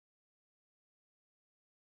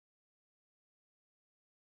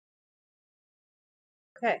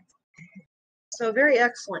Okay, so a very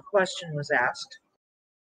excellent question was asked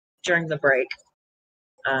during the break.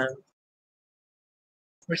 We're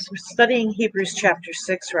studying Hebrews chapter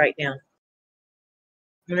 6 right now.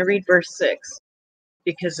 I'm going to read verse 6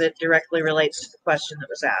 because it directly relates to the question that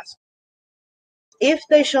was asked. If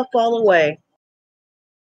they shall fall away,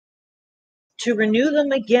 to renew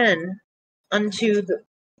them again unto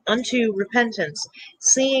repentance,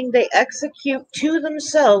 seeing they execute to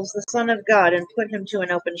themselves the Son of God and put him to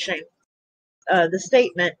an open shame. The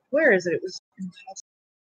statement, where is it? It was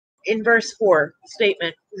in verse 4.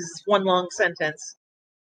 Statement is one long sentence.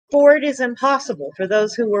 For it is impossible for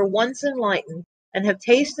those who were once enlightened and have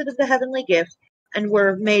tasted of the heavenly gift and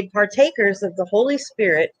were made partakers of the Holy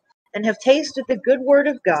Spirit and have tasted the good word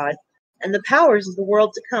of God and the powers of the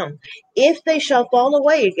world to come, if they shall fall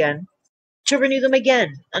away again, to renew them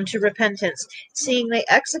again unto repentance, seeing they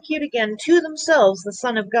execute again to themselves the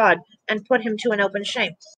Son of God and put him to an open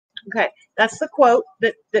shame. Okay, that's the quote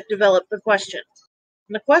that developed the question.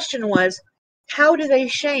 And the question was, how do they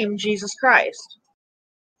shame Jesus Christ?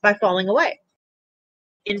 By falling away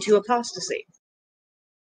into apostasy.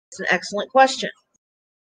 It's an excellent question.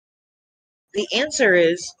 The answer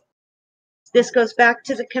is, this goes back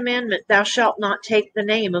to the commandment, thou shalt not take the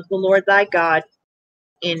name of the Lord thy God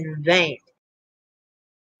in vain.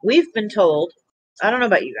 We've been told, I don't know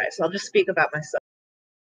about you guys, I'll just speak about myself.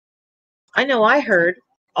 I know I heard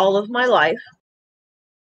all of my life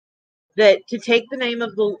that to take the name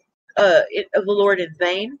of the Lord in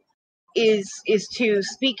vain is to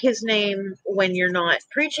speak his name when you're not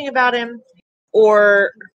preaching about him,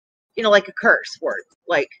 or like a curse word.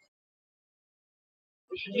 Like,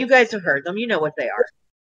 you guys have heard them, you know what they are.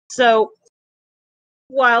 So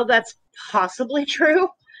while that's possibly true,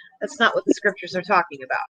 that's not what the scriptures are talking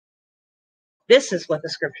about. This is what the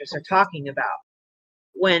scriptures are talking about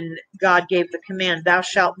when God gave the command, thou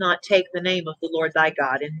shalt not take the name of the Lord thy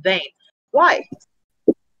God in vain. Why?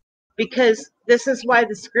 Because this is why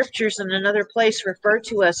the scriptures in another place refer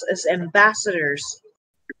to us as ambassadors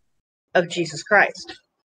of Jesus Christ.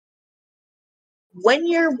 When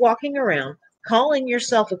you're walking around calling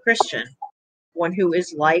yourself a Christian, one who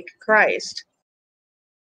is like Christ,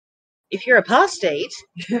 if you're apostate,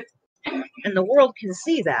 and the world can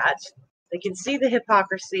see that, they can see the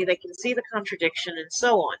hypocrisy, they can see the contradiction, and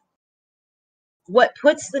so on. What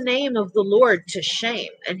puts the name of the Lord to shame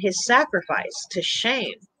and his sacrifice to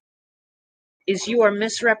shame is you are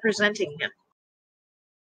misrepresenting him.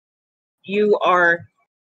 You are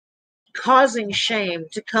causing shame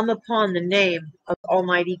to come upon the name of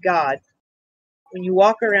Almighty God when you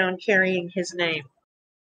walk around carrying his name,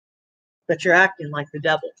 but you're acting like the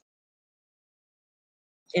devil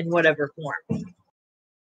in whatever form.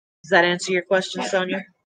 Does that answer your question, Sonia?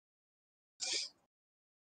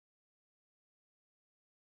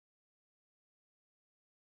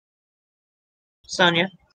 Sonia?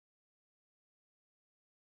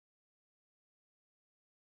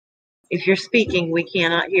 If you're speaking, we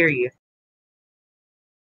cannot hear you.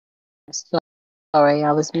 Sorry,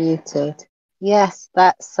 I was muted. Yes,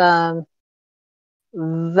 that's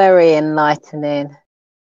very enlightening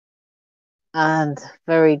and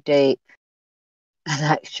very deep, and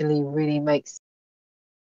actually really makes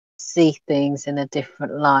see things in a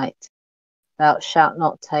different light. Thou shalt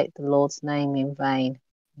not take the Lord's name in vain.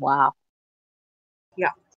 Wow.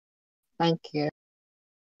 Yeah. Thank you.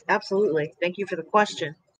 Absolutely. Thank you for the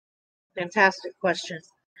question. Fantastic question.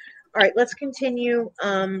 All right, let's continue.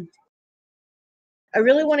 I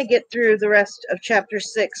really want to get through the rest of chapter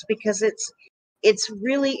 6 because it's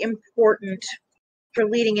really important for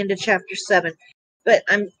leading into chapter 7. But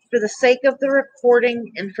for the sake of the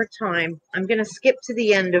recording and for time, I'm going to skip to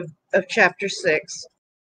the end of chapter 6.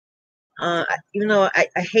 Even though I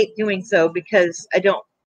hate doing so because I don't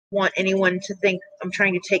want anyone to think I'm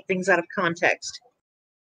trying to take things out of context.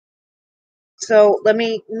 So let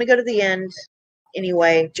me go to the end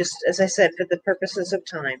anyway, just as I said, for the purposes of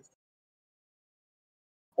time.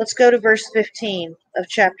 Let's go to verse 15 of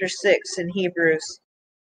chapter 6 in Hebrews.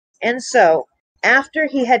 And so, after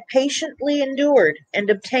he had patiently endured and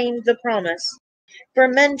obtained the promise, for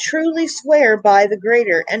men truly swear by the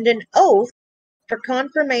greater, and an oath for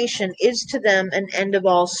confirmation is to them an end of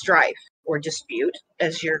all strife, or dispute,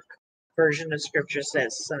 as your version of scripture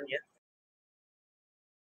says, Sonia.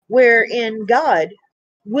 Wherein God,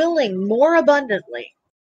 willing more abundantly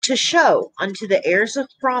to show unto the heirs of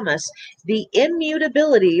promise the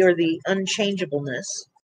immutability or the unchangeableness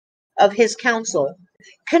of his counsel,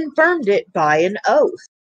 confirmed it by an oath,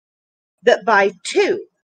 that by two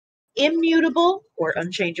immutable or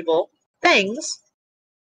unchangeable things,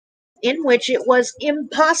 in which it was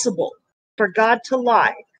impossible for God to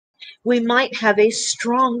lie, we might have a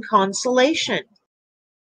strong consolation,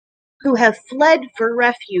 who have fled for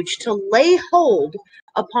refuge to lay hold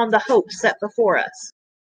upon the hope set before us,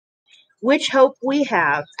 which hope we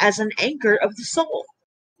have as an anchor of the soul,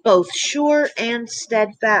 both sure and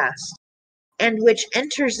steadfast, and which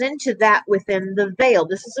enters into that within the veil.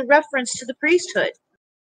 This is a reference to the priesthood.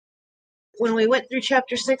 When we went through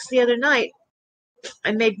chapter 6 the other night,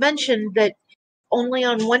 I made mention that only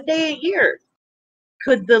on one day a year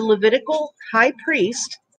could the Levitical high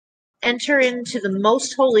priest enter into the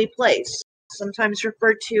most holy place, sometimes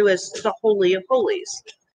referred to as the Holy of Holies.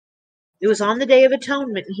 It was on the Day of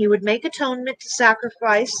Atonement, and he would make atonement to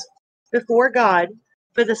sacrifice before God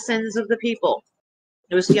for the sins of the people.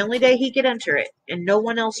 It was the only day he could enter it, and no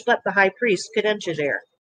one else but the high priest could enter there.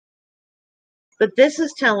 But this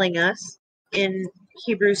is telling us in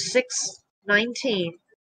Hebrews 6:19,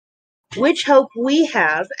 which hope we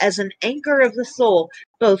have as an anchor of the soul,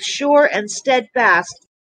 both sure and steadfast,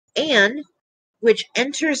 and which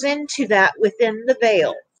enters into that within the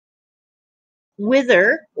veil,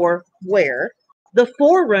 whither, or where, the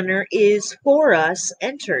forerunner is for us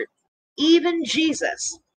entered, even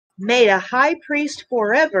Jesus, made a high priest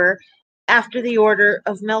forever after the order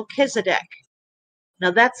of Melchizedek.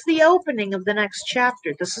 Now that's the opening of the next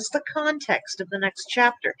chapter. This is the context of the next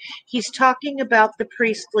chapter. He's talking about the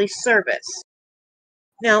priestly service.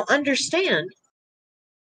 Now understand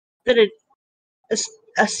that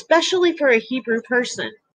especially for a Hebrew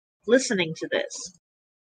person listening to this,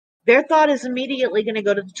 their thought is immediately going to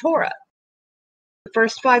go to the Torah, the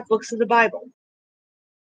first 5 books of the Bible,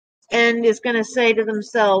 and is going to say to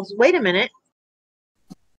themselves, wait a minute,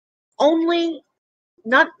 only,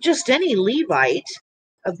 not just any Levite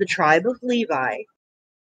of the tribe of Levi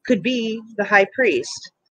could be the high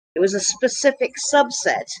priest. It was a specific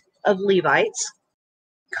subset of Levites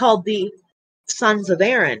called the sons of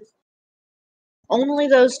Aaron. Only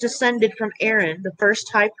those descended from Aaron, the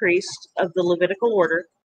first high priest of the Levitical order,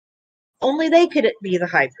 only they could be the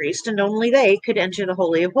high priest, and only they could enter the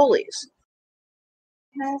Holy of Holies.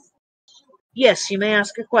 Yes, you may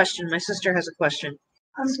ask a question. My sister has a question.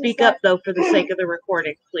 Speak up, though, for the sake of the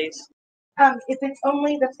recording, please. If it's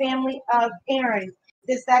only the family of Aaron,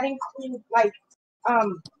 does that include, like,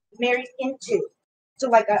 married into, so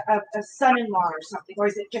like a son-in-law or something, or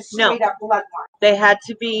is it just straight up bloodline? They had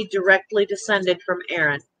to be directly descended from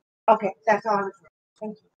Aaron. Okay, that's all.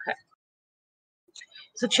 Thank you. Okay.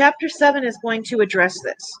 So chapter 7 is going to address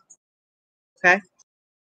this. Okay?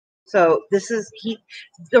 So this is,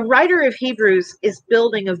 the writer of Hebrews is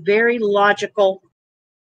building a very logical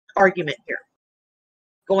argument here,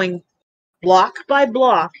 going block by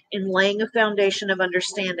block in laying a foundation of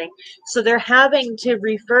understanding. So they're having to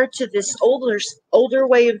refer to this older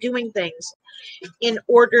way of doing things in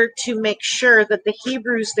order to make sure that the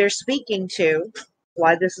Hebrews they're speaking to,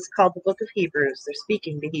 why this is called the book of Hebrews, they're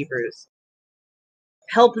speaking to Hebrews,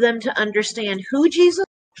 help them to understand who Jesus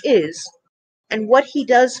is and what he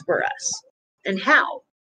does for us and how.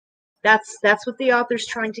 That's what the author's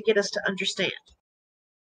trying to get us to understand.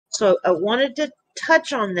 So I wanted to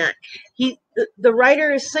touch on that. The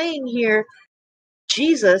writer is saying here,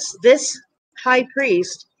 Jesus, this high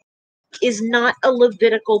priest, is not a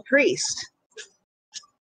Levitical priest.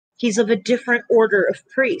 He's of a different order of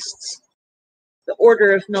priests, the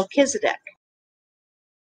order of Melchizedek.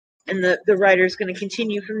 And the writer is going to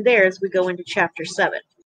continue from there as we go into chapter 7.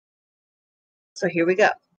 So here we go.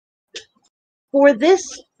 For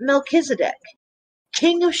this Melchizedek,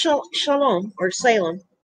 king of Shalom, or Salem,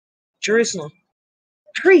 Jerusalem,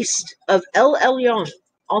 priest of El Elyon,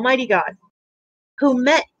 Almighty God, who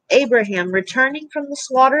met Abraham returning from the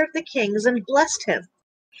slaughter of the kings and blessed him,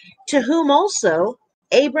 to whom also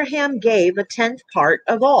Abraham gave a 10th part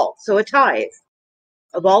of all, so a tithe,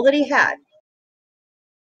 of all that he had.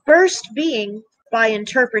 First being by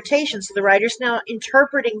interpretation, so the writer's now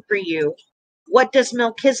interpreting for you, what does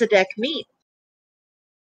Melchizedek mean?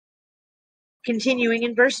 Continuing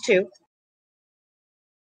in verse 2.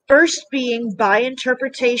 First being by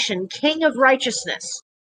interpretation, king of righteousness.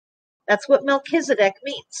 That's what Melchizedek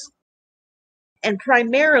means. And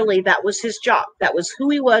primarily that was his job. That was who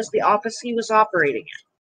he was, the office he was operating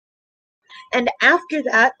in. And after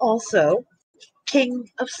that also, king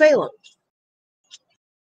of Salem,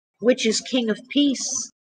 which is king of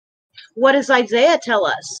peace. What does Isaiah tell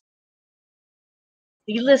us?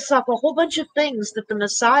 He lists off a whole bunch of things that the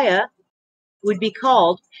Messiah would be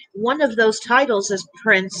called. One of those titles is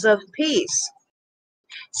Prince of Peace.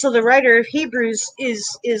 So the writer of Hebrews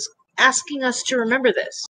is asking us to remember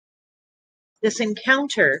this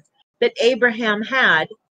encounter that Abraham had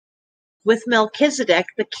with Melchizedek,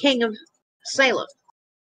 the king of Salem.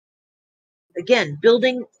 Again,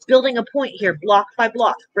 building a point here, block by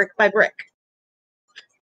block, brick by brick.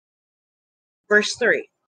 Verse 3.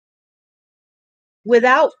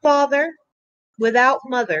 Without father, without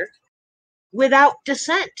mother, without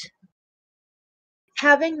descent,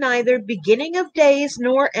 having neither beginning of days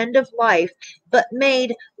nor end of life, but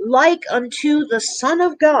made like unto the Son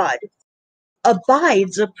of God,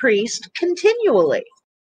 abides a priest continually.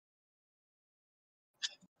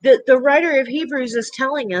 The writer of Hebrews is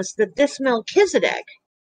telling us that this Melchizedek,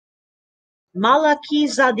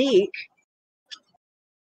 Malachizedek,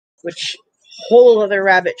 which whole other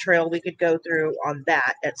rabbit trail we could go through on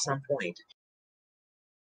that at some point.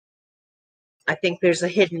 I think there's a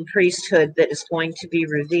hidden priesthood that is going to be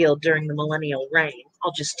revealed during the millennial reign.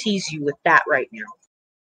 I'll just tease you with that right now.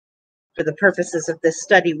 For the purposes of this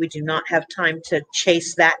study, we do not have time to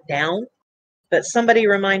chase that down. But somebody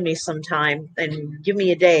remind me sometime and give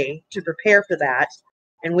me a day to prepare for that.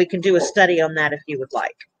 And we can do a study on that if you would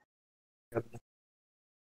like.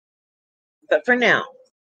 But for now,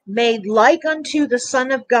 made like unto the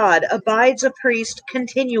Son of God, abides a priest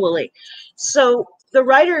continually. So the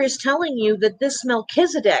writer is telling you that this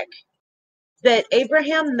Melchizedek that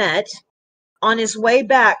Abraham met on his way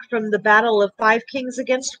back from the battle of 5 kings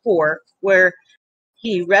against 4, where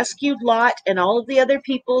he rescued Lot and all of the other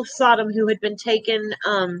people of Sodom who had been taken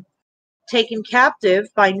captive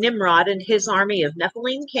by Nimrod and his army of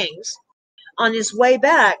Nephilim kings. On his way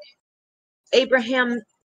back, Abraham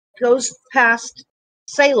goes past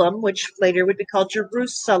Salem, which later would be called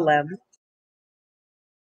Jerusalem,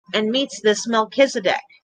 and meets this Melchizedek.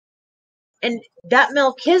 And that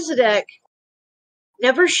Melchizedek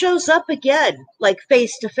never shows up again, like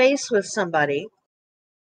face to face with somebody.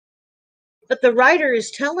 But the writer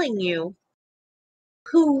is telling you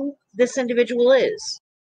who this individual is.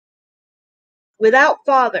 Without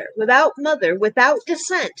father, without mother, without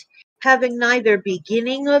descent, having neither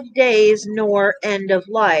beginning of days nor end of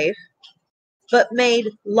life, but made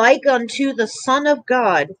like unto the Son of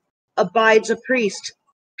God, abides a priest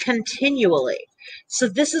continually. So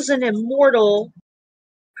this is an immortal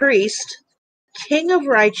priest, king of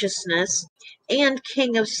righteousness, and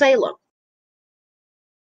king of Salem.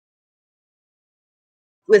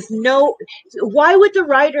 With no, why would the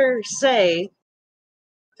writer say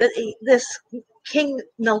that this King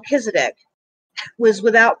Melchizedek was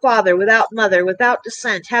without father, without mother, without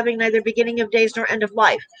descent, having neither beginning of days nor end of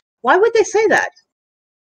life? Why would they say that?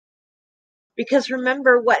 Because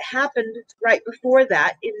remember what happened right before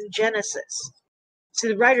that in Genesis. So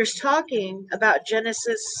the writer's talking about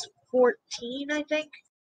Genesis 14, I think,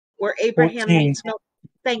 where Abraham 14. meets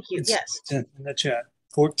Thank you, It's yes. in the chat.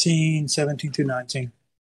 14, 17 through 19.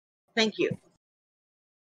 Thank you.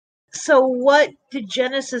 So what did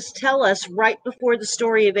Genesis tell us right before the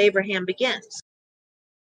story of Abraham begins?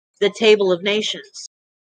 The Table of Nations.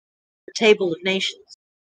 The Table of Nations.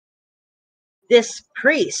 This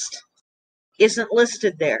priest isn't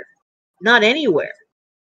listed there. Not anywhere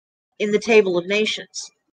in the Table of Nations.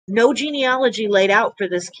 No genealogy laid out for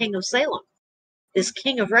this king of Salem, this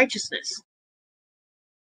king of righteousness.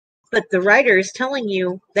 But the writer is telling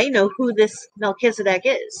you they know who this Melchizedek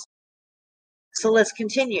is. So let's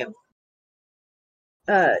continue.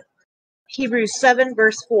 Hebrews 7,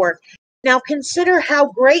 verse 4. Now consider how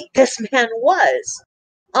great this man was,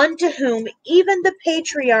 unto whom even the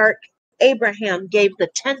patriarch Abraham gave the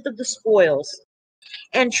tenth of the spoils.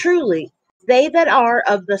 And truly, they that are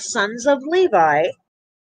of the sons of Levi,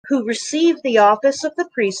 who receive the office of the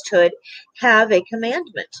priesthood, have a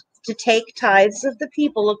commandment to take tithes of the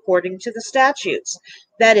people according to the statutes,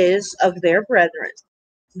 that is, of their brethren,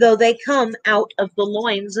 though they come out of the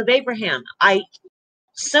loins of Abraham. I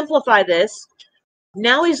simplify this.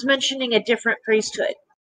 Now he's mentioning a different priesthood.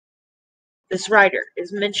 This writer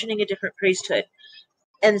is mentioning a different priesthood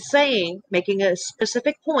and saying, making a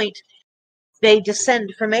specific point, they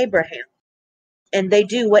descend from Abraham. And they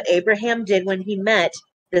do what Abraham did when he met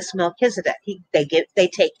this Melchizedek. They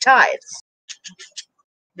take tithes.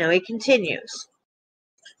 Now he continues.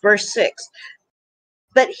 Verse 6.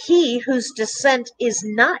 But he whose descent is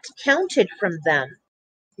not counted from them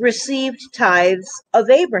received tithes of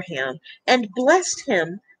Abraham, and blessed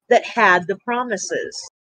him that had the promises.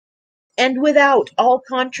 And without all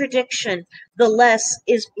contradiction, the less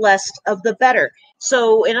is blessed of the better.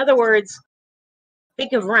 So, in other words,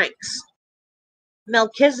 think of ranks.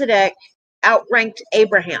 Melchizedek outranked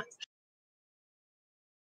Abraham.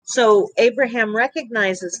 So Abraham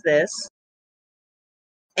recognizes this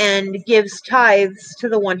and gives tithes to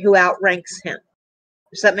the one who outranks him.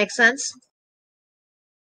 Does that make sense?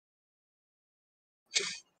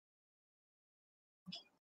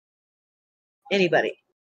 Anybody?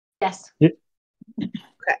 Yes. Yep.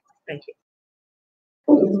 Okay, thank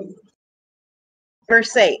you.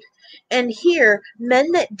 Verse 8. And here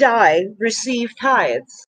men that die receive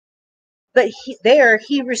tithes, but there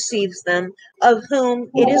he receives them, of whom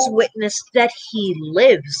it is witnessed that he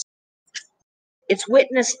lives. It's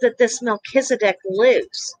witnessed that this Melchizedek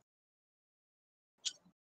lives.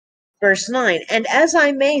 Verse 9. And as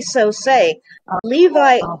I may so say,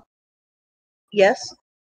 Levi... Oh, Yes?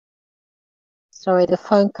 sorry, the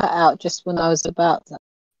phone cut out just when I was about to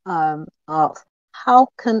ask, how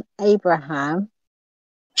can Abraham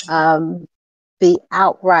be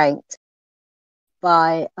outranked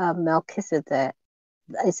by Melchizedek?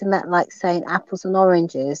 Isn't that like saying apples and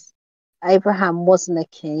oranges? Abraham wasn't a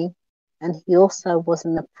king, and he also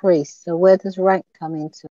wasn't a priest. So where does rank come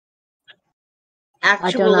into? I don't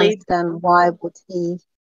Actually, understand why would he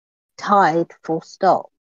tithe full stop.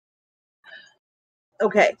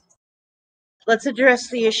 okay. Let's address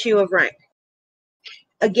the issue of rank.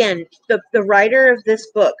 Again, the writer of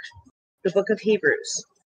this book, the book of Hebrews,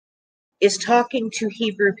 is talking to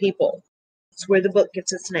Hebrew people. It's where the book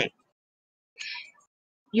gets its name.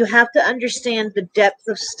 You have to understand the depth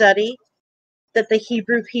of study that the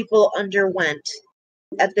Hebrew people underwent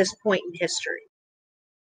at this point in history.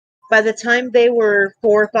 By the time they were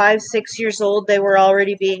 4, 5, 6 years old, they were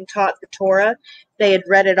already being taught the Torah. They had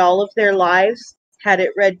read it all of their lives, had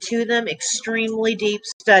it read to them, extremely deep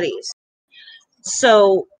studies.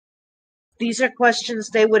 So these are questions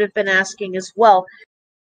they would have been asking as well.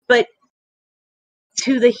 But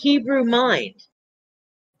to the Hebrew mind,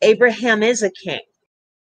 Abraham is a king.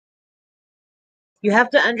 You have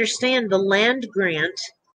to understand the land grant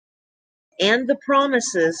and the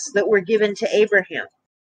promises that were given to Abraham.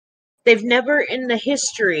 They've never in the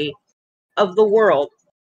history of the world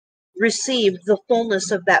received the fullness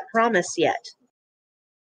of that promise yet.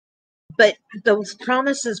 But those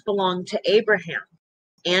promises belong to Abraham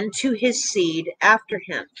and to his seed after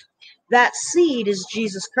him. That seed is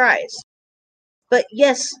Jesus Christ. But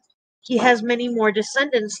yes, he has many more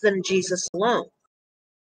descendants than Jesus alone.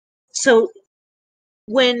 So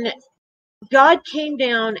when God came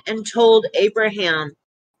down and told Abraham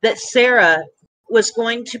that Sarah was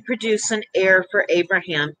going to produce an heir for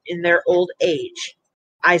Abraham in their old age,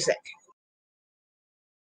 Isaac.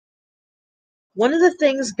 One of the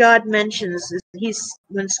things God mentions is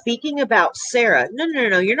when speaking about Sarah,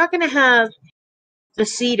 no, you're not going to have the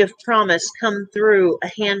seed of promise come through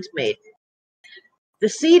a handmaid. The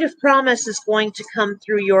seed of promise is going to come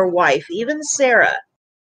through your wife, even Sarah.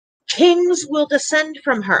 Kings will descend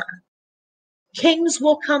from her. Kings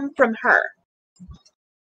will come from her.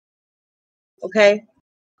 Okay?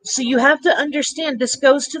 So you have to understand this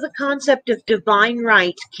goes to the concept of divine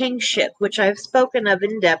right, kingship, which I've spoken of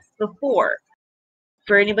in depth before.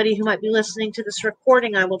 For anybody who might be listening to this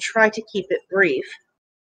recording, I will try to keep it brief.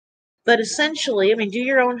 But essentially, do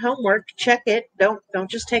your own homework, check it. Don't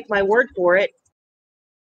just take my word for it.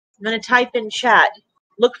 I'm going to type in chat.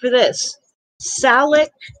 Look for this. Salic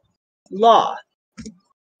law.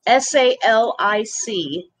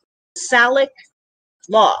 S-A-L-I-C. Salic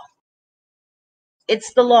law.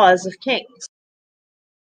 It's the laws of kings.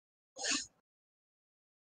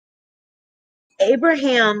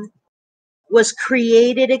 Abraham was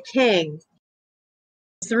created a king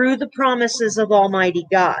through the promises of Almighty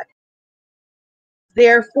God.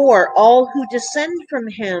 Therefore, all who descend from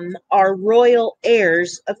him are royal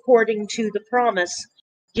heirs according to the promise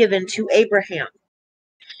given to Abraham.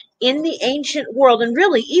 In the ancient world, and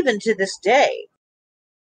really even to this day,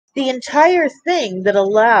 the entire thing that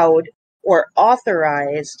allowed or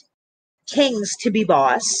authorized kings to be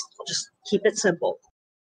boss, I'll just keep it simple.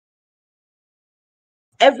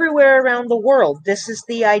 Everywhere around the world, this is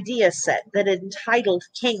the idea set that entitled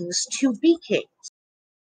kings to be kings.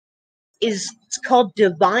 It's called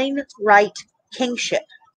divine right kingship.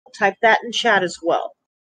 I'll type that in chat as well.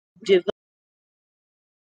 Divine,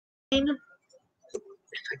 if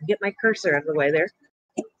I can get my cursor out of the way there.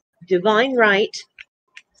 Divine right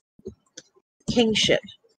kingship.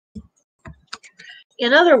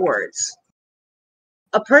 In other words,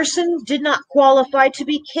 a person did not qualify to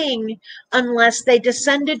be king unless they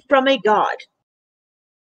descended from a god,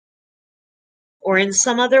 or in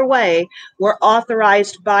some other way were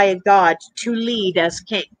authorized by a god to lead as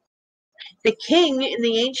king. The king in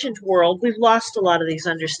the ancient world, we've lost a lot of these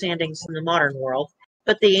understandings in the modern world,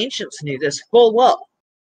 but the ancients knew this full well.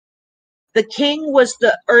 The king was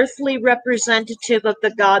the earthly representative of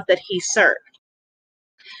the God that he served.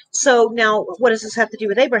 So now, what does this have to do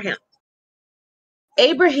with Abraham?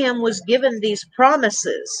 Abraham was given these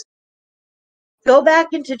promises Go back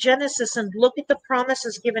into Genesis and look at the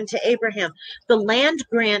promises given to Abraham. The land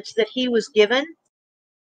grant that he was given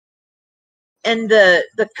and the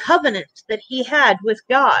covenant that he had with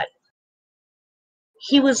God.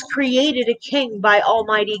 He was created a king by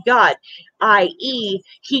Almighty God, i.e.,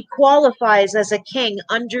 he qualifies as a king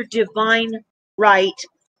under divine right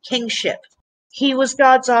kingship. He was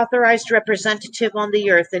God's authorized representative on the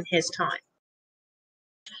earth in his time.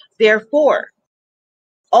 Therefore,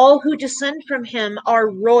 all who descend from him are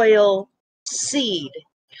royal seed.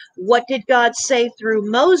 What did God say through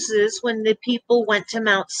Moses when the people went to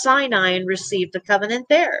Mount Sinai and received the covenant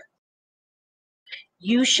there?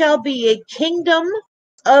 You shall be a kingdom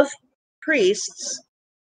of priests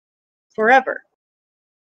forever.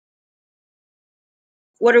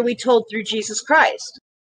 What are we told through Jesus Christ?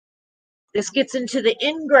 This gets into the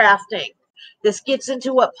ingrafting. This gets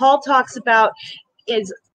into what Paul talks about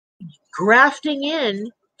is grafting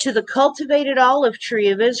in to the cultivated olive tree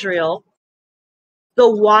of Israel, the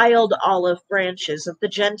wild olive branches of the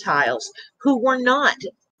Gentiles, who were not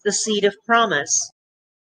the seed of promise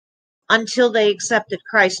until they accepted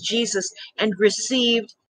Christ Jesus and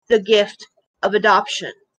received the gift of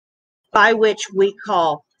adoption, by which we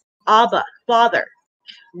call Abba, Father.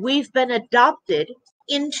 We've been adopted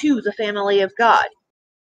into the family of God,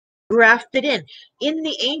 grafted in. In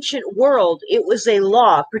the ancient world, it was a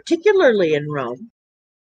law, particularly in Rome,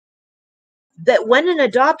 that when an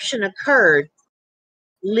adoption occurred,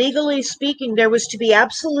 legally speaking, there was to be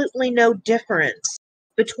absolutely no difference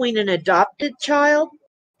between an adopted child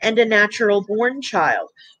and a natural born child.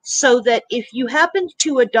 So that if you happened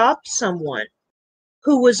to adopt someone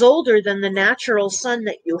who was older than the natural son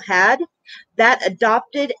that you had, that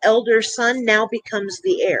adopted elder son now becomes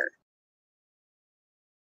the heir.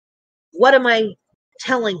 What am I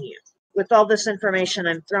telling you with all this information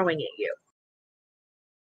I'm throwing at you?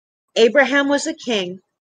 Abraham was a king.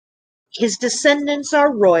 His descendants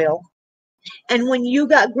are royal. And when you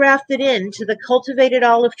got grafted into the cultivated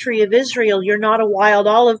olive tree of Israel, you're not a wild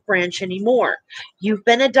olive branch anymore. You've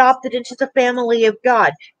been adopted into the family of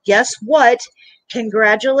God. Guess what?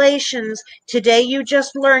 Congratulations. Today you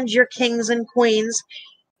just learned you're kings and queens,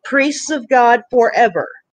 priests of God forever.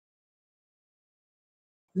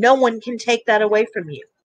 No one can take that away from you.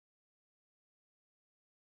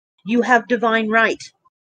 You have divine right.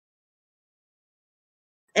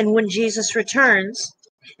 And when Jesus returns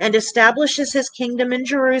and establishes his kingdom in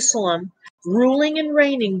Jerusalem, ruling and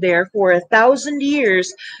reigning there for 1,000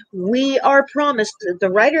 years, we are promised, the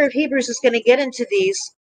writer of Hebrews is going to get into these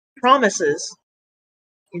promises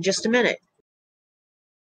in just a minute.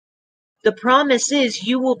 The promise is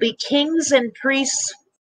you will be kings and priests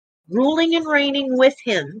ruling and reigning with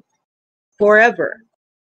him forever.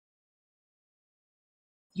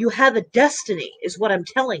 You have a destiny, is what I'm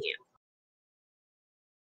telling you.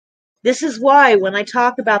 This is why when I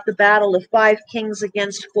talk about the battle of 5 kings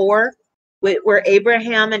against 4, where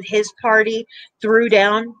Abraham and his party threw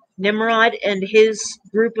down Nimrod and his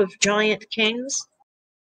group of giant kings,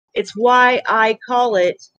 it's why I call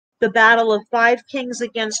it the battle of 5 kings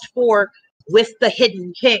against 4 with the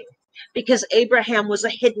hidden king, because Abraham was a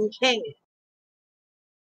hidden king,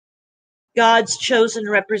 God's chosen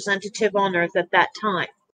representative on earth at that time.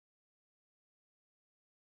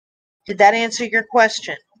 Did that answer your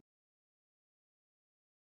question?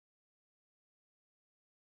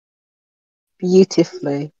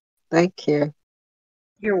 Beautifully. Thank you.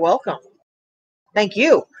 You're welcome. Thank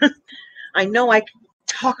you. I know I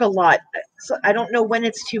talk a lot, so I don't know when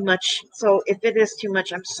it's too much. So if it is too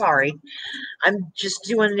much, I'm sorry. I'm just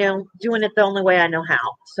doing it the only way I know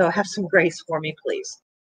how. So have some grace for me, please.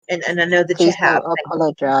 And I know that you Please have. don't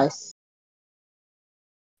apologize.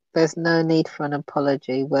 There's no need for an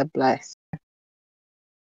apology. We're blessed.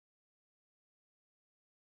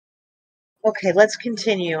 Okay, let's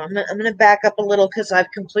continue. I'm going to back up a little because I've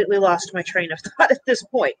completely lost my train of thought at this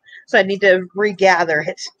point. So I need to regather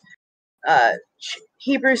it.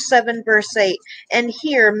 Hebrews 7, verse 8. And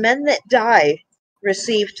here, men that die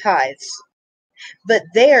receive tithes. But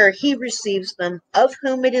there he receives them, of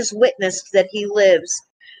whom it is witnessed that he lives.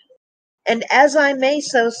 And as I may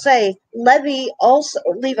so say, Levi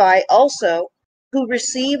also, who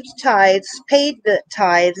received tithes, paid the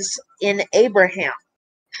tithes in Abraham.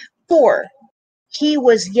 For he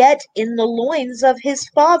was yet in the loins of his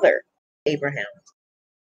father, Abraham,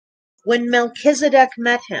 when Melchizedek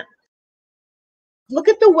met him. Look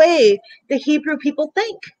at the way the Hebrew people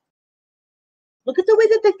think. Look at the way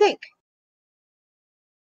that they think.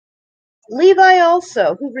 Levi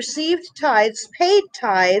also, who received tithes, paid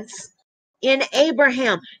tithes in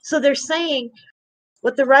Abraham. So they're saying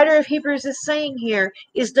What the writer of Hebrews is saying here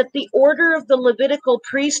is that the order of the Levitical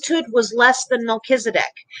priesthood was less than Melchizedek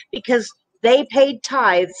because they paid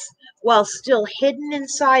tithes while still hidden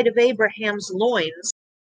inside of Abraham's loins.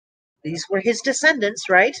 These were his descendants,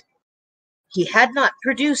 right? He had not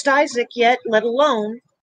produced Isaac yet, let alone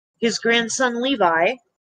his grandson Levi.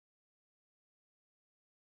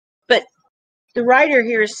 But the writer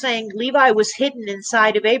here is saying Levi was hidden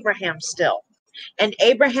inside of Abraham still. And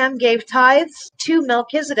Abraham gave tithes to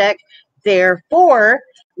Melchizedek. Therefore,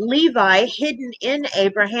 Levi, hidden in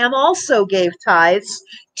Abraham, also gave tithes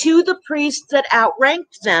to the priests that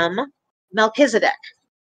outranked them, Melchizedek.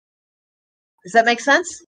 Does that make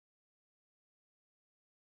sense?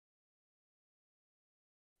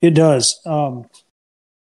 It does. So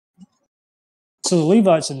the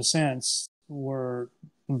Levites, in a sense,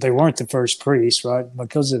 they weren't the first priests, right?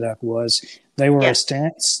 Melchizedek was. They were a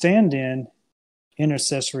stand-in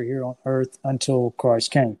intercessor here on earth until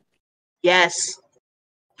Christ came. Yes,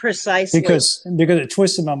 precisely. Because it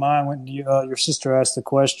twisted my mind when your sister asked the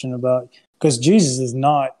question about, because Jesus is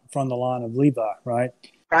not from the line of Levi, right?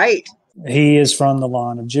 Right. He is from the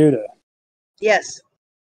line of Judah. Yes.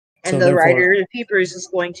 And So the writer of Hebrews is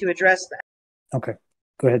going to address that. Okay,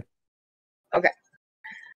 go ahead. Okay.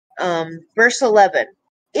 Verse 11.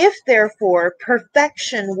 If therefore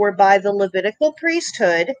perfection were by the Levitical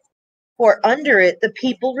priesthood, for under it the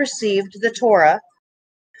people received the Torah,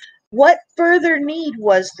 what further need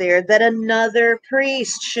was there that another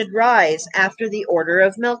priest should rise after the order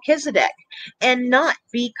of Melchizedek, and not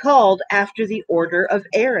be called after the order of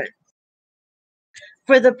Aaron?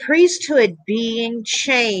 For the priesthood being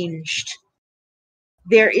changed,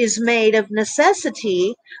 there is made of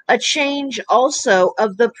necessity a change also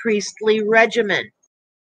of the priestly regimen.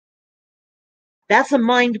 That's a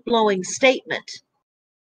mind-blowing statement.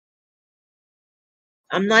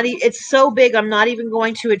 It's so big, I'm not even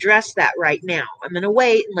going to address that right now. I'm going to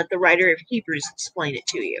wait and let the writer of Hebrews explain it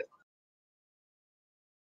to you.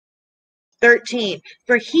 13.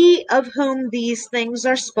 For he of whom these things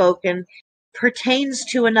are spoken pertains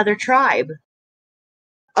to another tribe,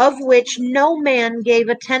 of which no man gave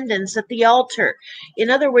attendance at the altar. In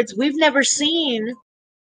other words, we've never seen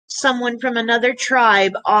someone from another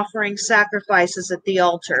tribe offering sacrifices at the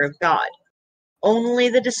altar of God. Only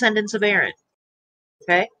the descendants of Aaron.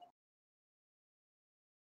 Okay?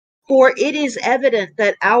 For it is evident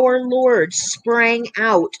that our Lord sprang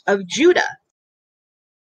out of Judah,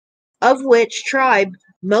 of which tribe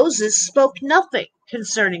Moses spoke nothing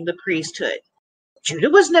concerning the priesthood. Judah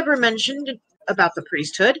was never mentioned about the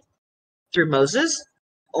priesthood through Moses,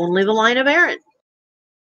 only the line of Aaron.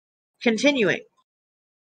 Continuing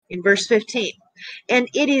in verse 15. And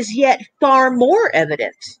it is yet far more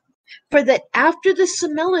evident, for that after the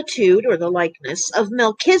similitude or the likeness of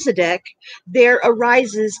Melchizedek, there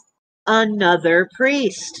arises another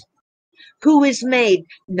priest, who is made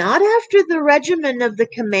not after the regimen of the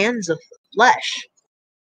commands of the flesh,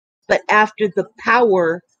 but after the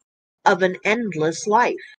power of an endless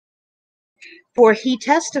life. For he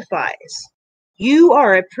testifies, you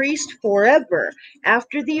are a priest forever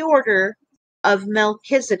after the order of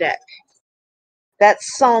Melchizedek.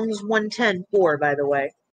 That's Psalms 110:4, by the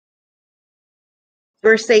way.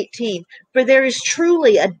 Verse 18, for there is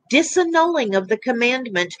truly a disannulling of the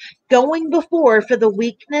commandment going before for the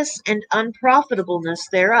weakness and unprofitableness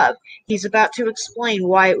thereof. He's about to explain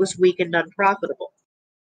why it was weak and unprofitable.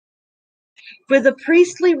 For the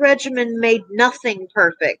priestly regimen made nothing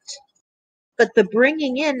perfect, but the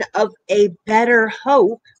bringing in of a better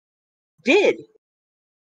hope did,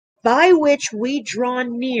 by which we draw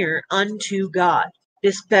near unto God.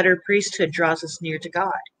 This better priesthood draws us near to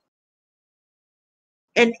God.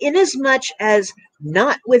 And inasmuch as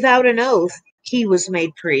not without an oath he was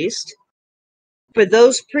made priest, for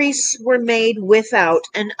those priests were made without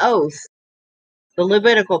an oath, the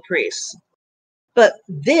Levitical priests, but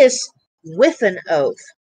this with an oath,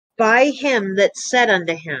 by him that said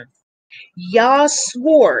unto him, Yah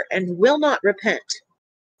swore and will not repent,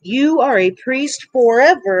 you are a priest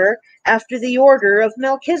forever after the order of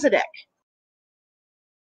Melchizedek.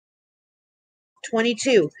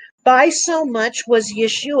 22. By so much was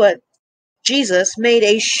Yeshuah, Jesus, made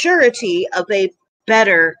a surety of a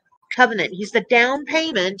better covenant. He's the down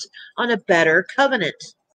payment on a better covenant.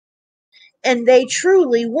 And they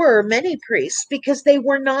truly were many priests, because they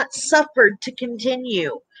were not suffered to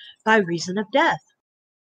continue by reason of death.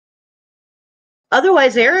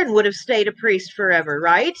 Otherwise, Aaron would have stayed a priest forever,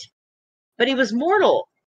 right? But he was mortal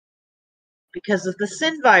because of the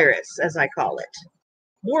sin virus, as I call it.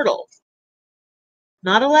 Mortal.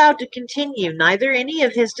 Not allowed to continue, neither any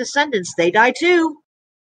of his descendants. They die too.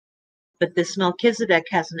 But this Melchizedek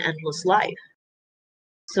has an endless life.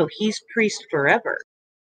 So he's priest forever.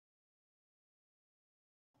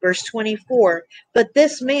 Verse 24, but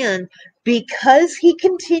this man, because he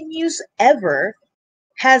continues ever,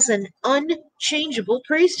 has an unchangeable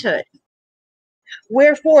priesthood.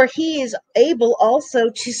 Wherefore he is able also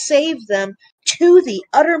to save them to the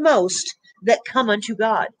uttermost that come unto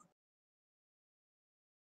God.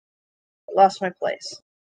 Lost my place.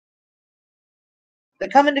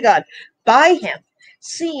 That come unto God by him,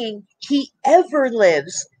 seeing he ever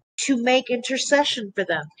lives to make intercession for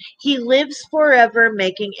them. He lives forever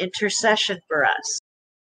making intercession for us.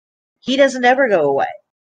 He doesn't ever go away.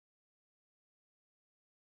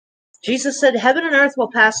 Jesus said, heaven and earth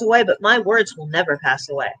will pass away, but my words will never pass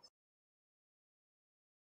away.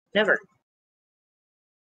 Never.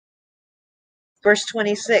 Verse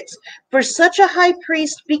 26, for such a high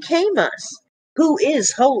priest became us, who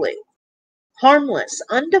is holy, harmless,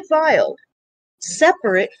 undefiled,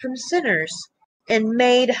 separate from sinners, and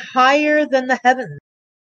made higher than the heavens,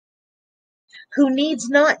 who needs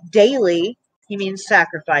not daily, he means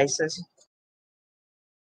sacrifices,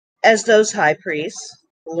 as those high priests,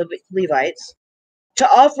 Levites, to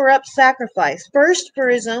offer up sacrifice, first for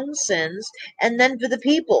his own sins, and then for the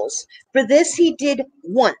people's. For this he did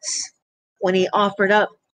once, when he offered up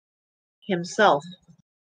himself.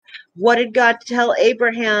 What did God tell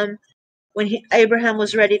Abraham when Abraham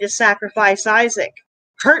was ready to sacrifice Isaac?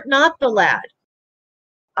 Hurt not the lad.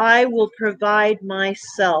 I will provide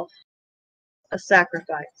myself a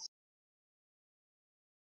sacrifice.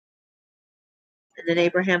 And then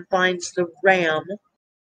Abraham finds the ram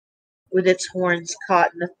with its horns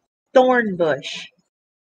caught in a thorn bush.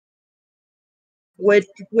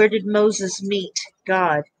 Where did Moses meet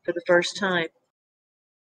God for the first time?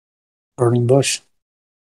 Burning bush.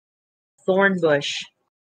 Thorn bush.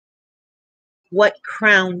 What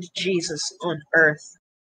crowned Jesus on earth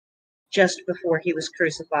just before he was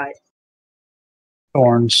crucified?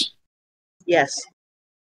 Thorns. Yes.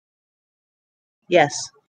 Yes.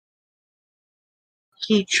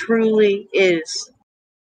 He truly is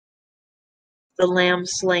the Lamb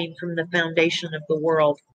slain from the foundation of the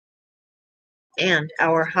world, and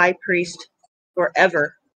our high priest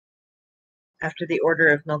forever after the order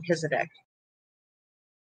of Melchizedek.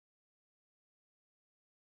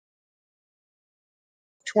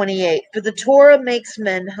 "28. For the Torah makes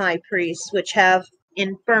men high priests, which have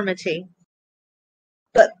infirmity.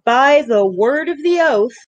 But by the word of the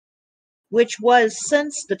oath, which was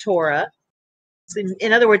since the Torah,"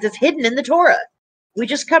 in other words, it's hidden in the Torah. We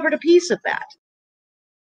just covered a piece of that.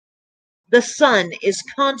 "The Son is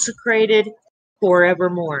consecrated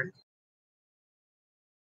forevermore."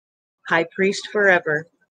 High priest forever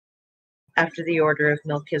after the order of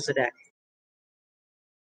Melchizedek.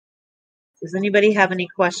 Does anybody have any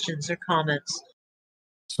questions or comments?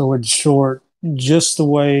 So in short, just the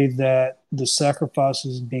way that the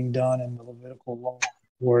sacrifices being done in the Levitical law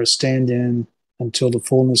were a stand-in until the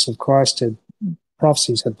fullness of Christ had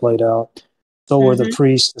prophecies had played out, so were the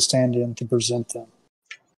priests to stand in to present them.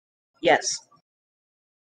 Yes.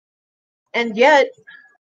 And yet,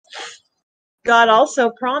 God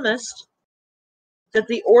also promised that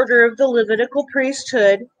the order of the Levitical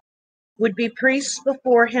priesthood would be priests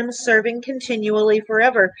before him, serving continually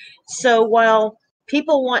forever. So while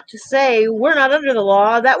people want to say, we're not under the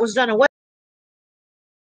law, that was done away,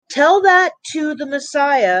 tell that to the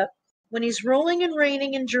Messiah when he's ruling and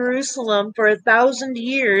reigning in Jerusalem for 1,000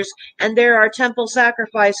 years, and there are temple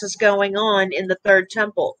sacrifices going on in the third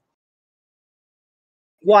temple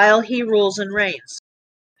while he rules and reigns.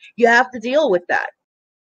 You have to deal with that.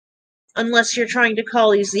 Unless you're trying to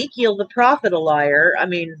call Ezekiel the prophet a liar. I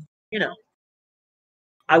mean,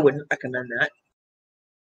 I wouldn't recommend that.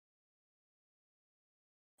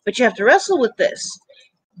 But you have to wrestle with this.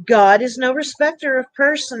 God is no respecter of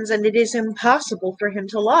persons, and it is impossible for him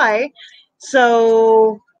to lie.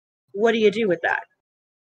 So, what do you do with that?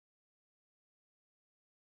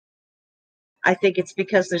 I think it's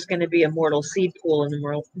because there's going to be a mortal seed pool in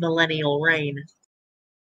the millennial reign.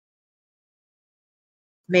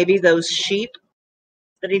 Maybe those sheep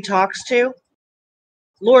that he talks to.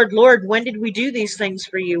 Lord, Lord, when did we do these things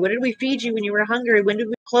for you? When did we feed you when you were hungry? When did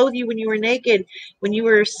we clothe you when you were naked? When you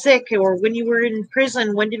were sick or when you were in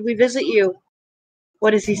prison? When did we visit you?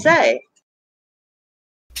 What does he say?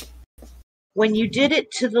 When you did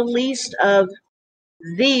it to the least of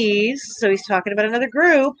these, so he's talking about another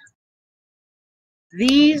group,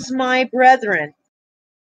 these my brethren,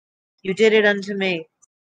 you did it unto me.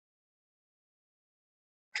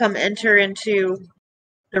 Come enter into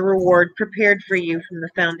the reward prepared for you from the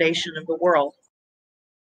foundation of the world.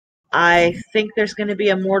 I think there's going to be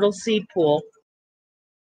a mortal seed pool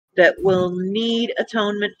that will need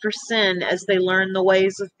atonement for sin as they learn the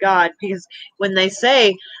ways of God. Because when they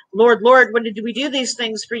say, Lord, Lord, when did we do these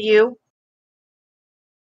things for you?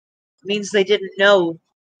 It means they didn't know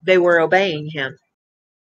they were obeying him.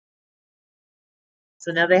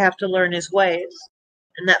 So now they have to learn his ways.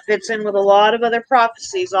 And that fits in with a lot of other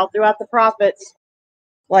prophecies all throughout the prophets.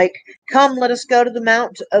 Like, come, let us go to the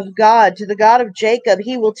mount of God, to the God of Jacob.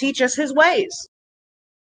 He will teach us his ways.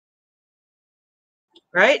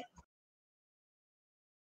 Right?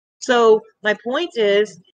 So my point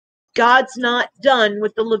is, God's not done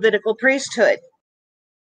with the Levitical priesthood.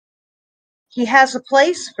 He has a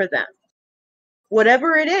place for them.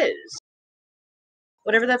 Whatever it is.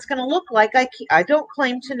 Whatever that's going to look like, I don't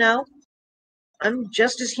claim to know. I'm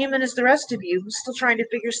just as human as the rest of you. I'm still trying to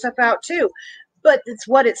figure stuff out too. But it's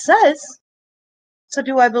what it says. So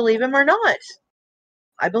do I believe him or not?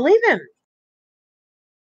 I believe him.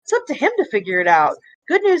 It's up to him to figure it out.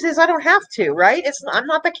 Good news is I don't have to, right? I'm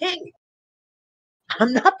not the king.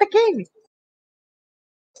 I'm not the king.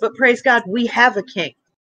 But praise God, we have a king.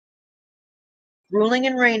 Ruling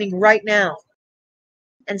and reigning right now.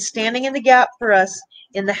 And standing in the gap for us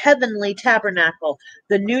in the heavenly tabernacle,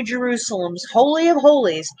 the New Jerusalem's Holy of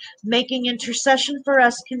Holies, making intercession for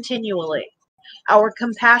us continually. Our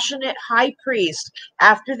compassionate high priest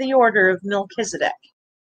after the order of Melchizedek.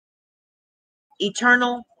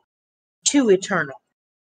 Eternal to eternal.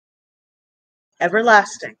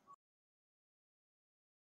 Everlasting.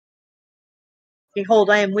 Behold,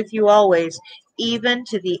 I am with you always, even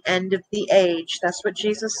to the end of the age. That's what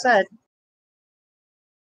Jesus said.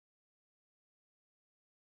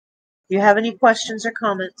 Do you have any questions or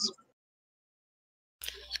comments?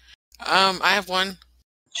 I have one.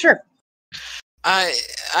 Sure.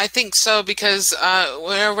 I think so because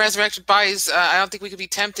we're resurrected bodies. I don't think we could be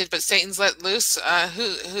tempted, but Satan's let loose.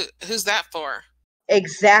 Who's that for?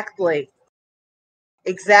 Exactly.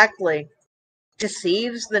 Exactly.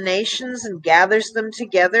 Deceives the nations and gathers them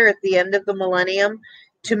together at the end of the millennium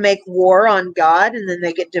to make war on God, and then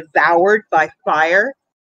they get devoured by fire.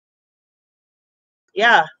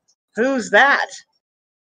 Yeah. Who's that?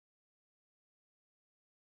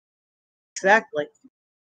 Exactly.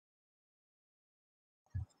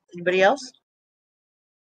 Anybody else?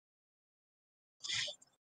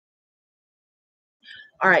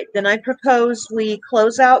 All right, then I propose we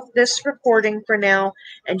close out this recording for now,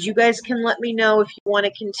 and you guys can let me know if you want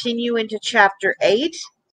to continue into chapter 8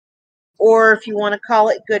 or if you want to call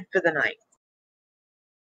it good for the night.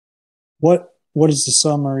 What is the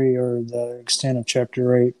summary or the extent of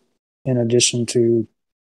chapter 8 in addition to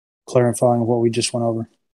clarifying what we just went over?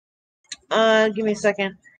 Give me a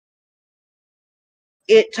second.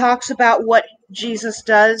 It talks about what Jesus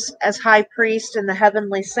does as high priest in the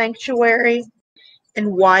heavenly sanctuary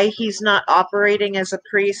and why he's not operating as a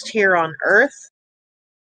priest here on earth.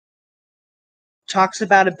 Talks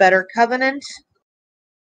about a better covenant,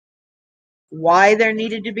 why there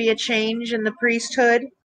needed to be a change in the priesthood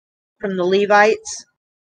from the Levites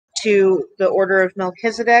to the order of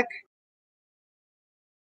Melchizedek.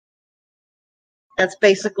 That's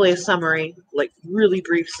basically a summary, like really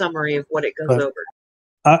brief summary of what it goes over.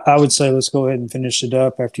 I would say let's go ahead and finish it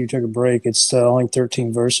up after you took a break. It's only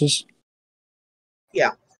 13 verses.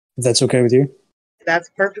 Yeah. If that's okay with you?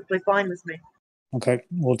 That's perfectly fine with me. Okay.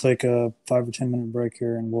 We'll take a 5 or 10 minute break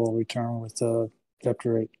here and we'll return with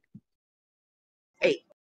chapter 8.